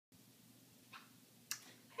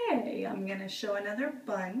Today I'm going to show another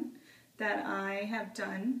bun that I have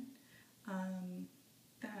done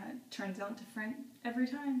that turns out different every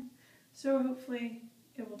time. So hopefully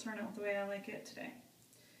it will turn out the way I like it today.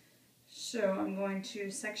 So I'm going to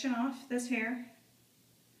section off this hair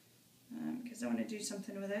because I want to do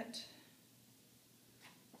something with it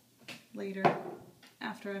later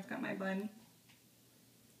after I've got my bun.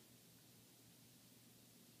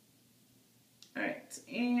 Alright,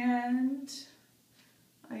 and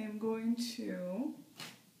I am going to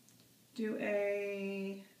do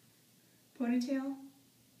a ponytail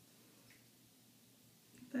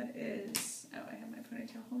that is, oh, I have my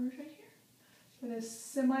ponytail holders right here. That is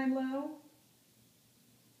semi-low,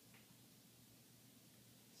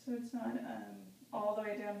 so it's not all the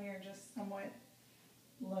way down here, just somewhat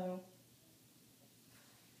low.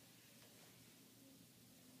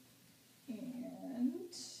 And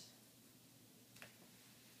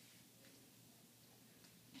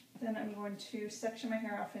then I'm going to section my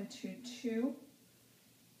hair off into two.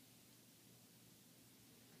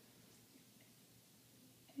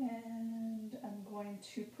 And I'm going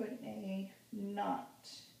to put a knot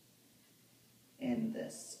in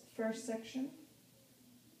this first section.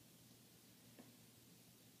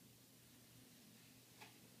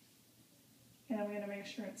 And I'm going to make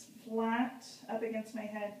sure it's flat up against my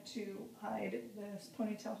head to hide this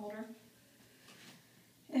ponytail holder.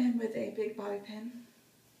 And with a big bobby pin,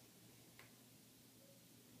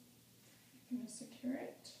 I'm going to secure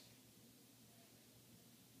it.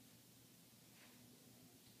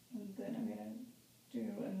 And then I'm going to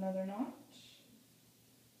do another knot.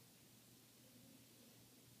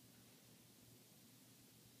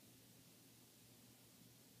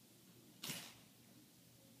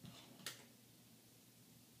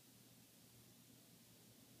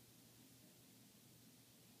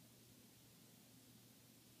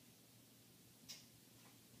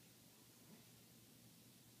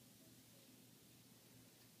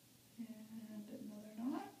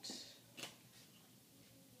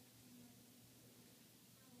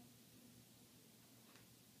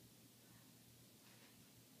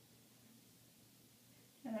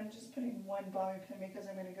 And I'm just putting one bobby pin because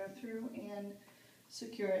I'm going to go through and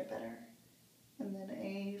secure it better. And then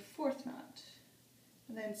a fourth knot.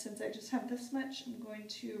 And then since I just have this much, I'm going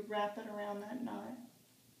to wrap it around that knot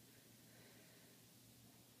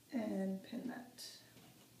and pin that.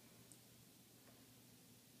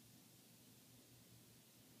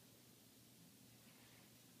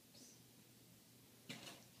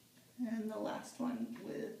 And the last one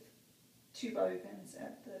with two bobby pins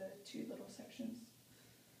at the two little sections.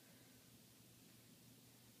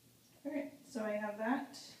 Alright, so I have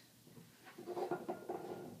that.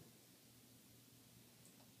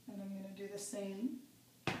 And I'm going to do the same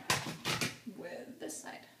with this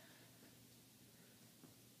side.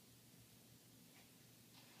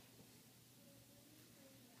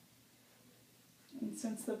 And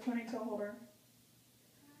since the ponytail holder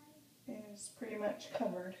is pretty much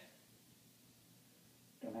covered,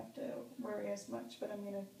 don't have to worry as much, but I'm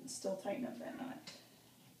going to still tighten up that knot.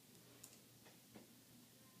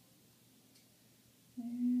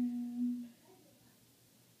 And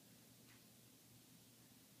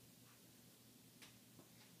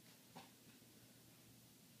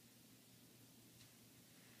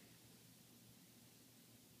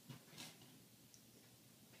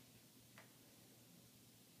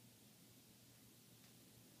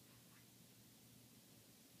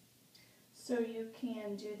so you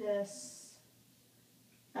can do this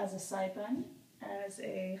as a side bun, as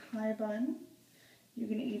a high bun. You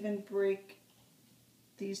can even break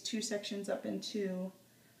these two sections up into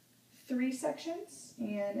 3 sections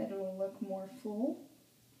and it will look more full.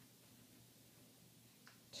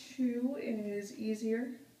 2 is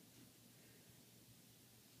easier.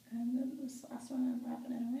 And then this last one I'm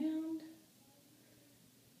wrapping it around.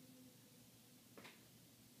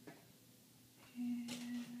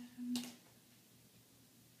 And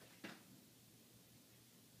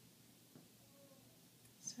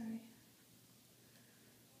sorry.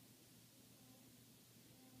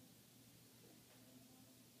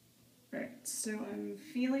 Right, so I'm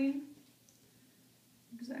feeling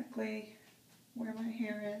exactly where my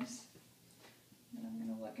hair is, and I'm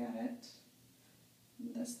going to look at it.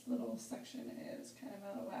 This little section is kind of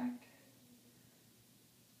out of whack.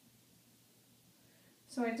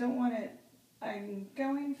 So I don't want it, I'm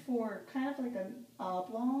going for kind of like an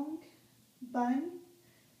oblong bun.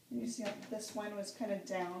 And you see how this one was kind of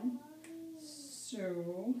down.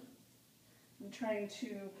 So I'm trying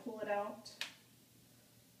to pull it out.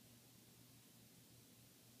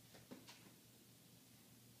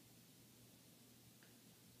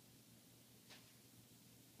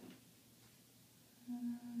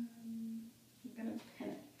 I'm gonna pin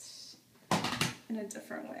it in a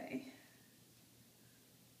different way.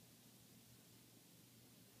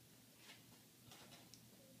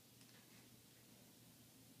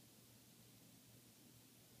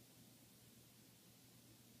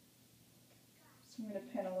 So I'm gonna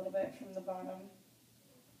pin a little bit from the bottom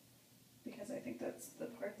because I think that's the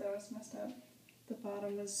part that was messed up. The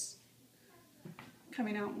bottom was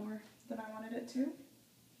coming out more than I wanted it to.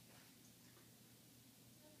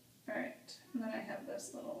 Alright, and then I have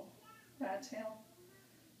this little rat tail,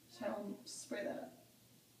 so I'll spray that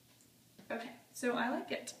up. Okay, so I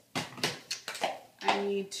like it. I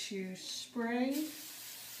need to spray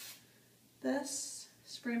this,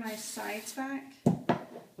 spray my sides back,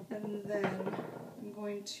 and then I'm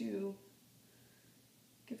going to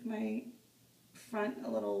give my front a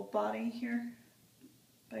little body here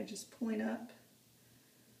by just pulling up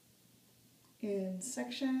in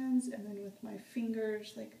sections, and then with my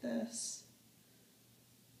fingers like this.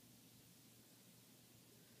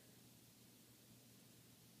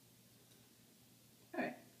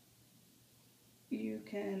 Alright. You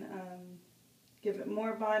can give it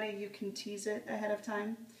more body, you can tease it ahead of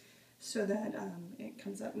time so that it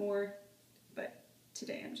comes up more, but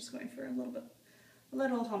today I'm just going for a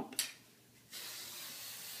little hump.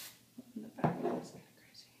 In the back of this, kind of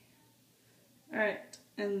crazy. Alright.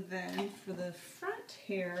 And then for the front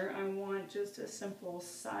hair, I want just a simple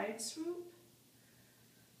side swoop.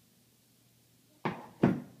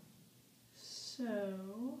 So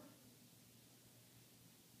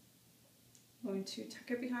I'm going to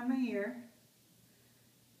tuck it behind my ear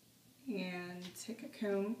and take a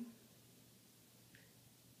comb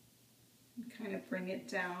and kind of bring it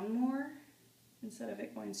down more instead of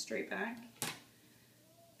it going straight back.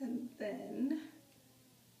 And then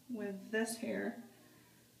with this hair,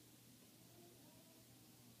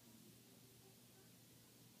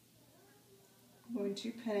 I'm going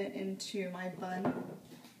to pin it into my bun,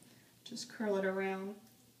 just curl it around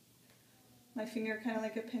my finger, kind of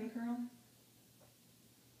like a pin curl.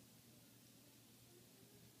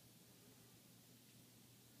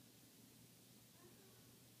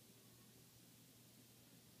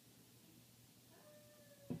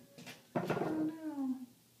 Oh no,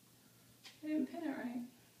 I didn't pin it right.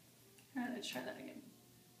 Alright, let's try that again.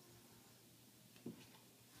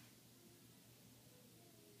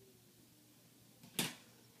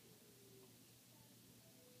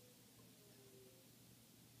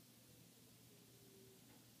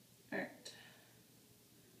 Alright,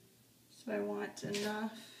 so I want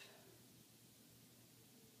enough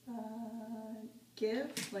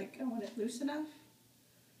give, like I want it loose enough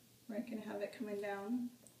where I can have it coming down.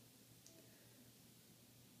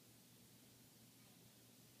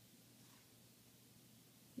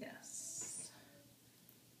 Yes,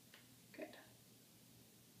 good.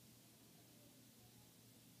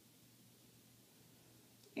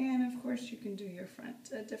 And of course you can do your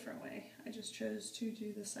front a different way. I just chose to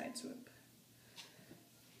do the side swoop.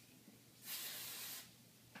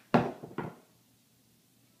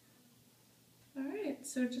 Alright,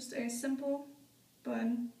 so just a simple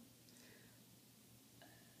bun.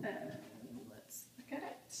 And let's look at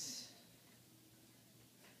it.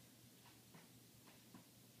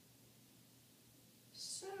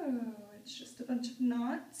 So it's just a bunch of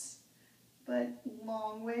knots, but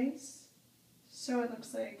long ways. So it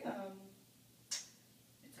looks like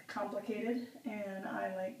it's complicated, and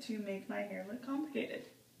I like to make my hair look complicated.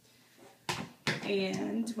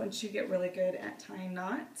 And once you get really good at tying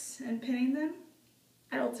knots and pinning them,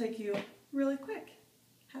 it'll take you really quick.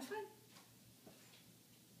 Have fun.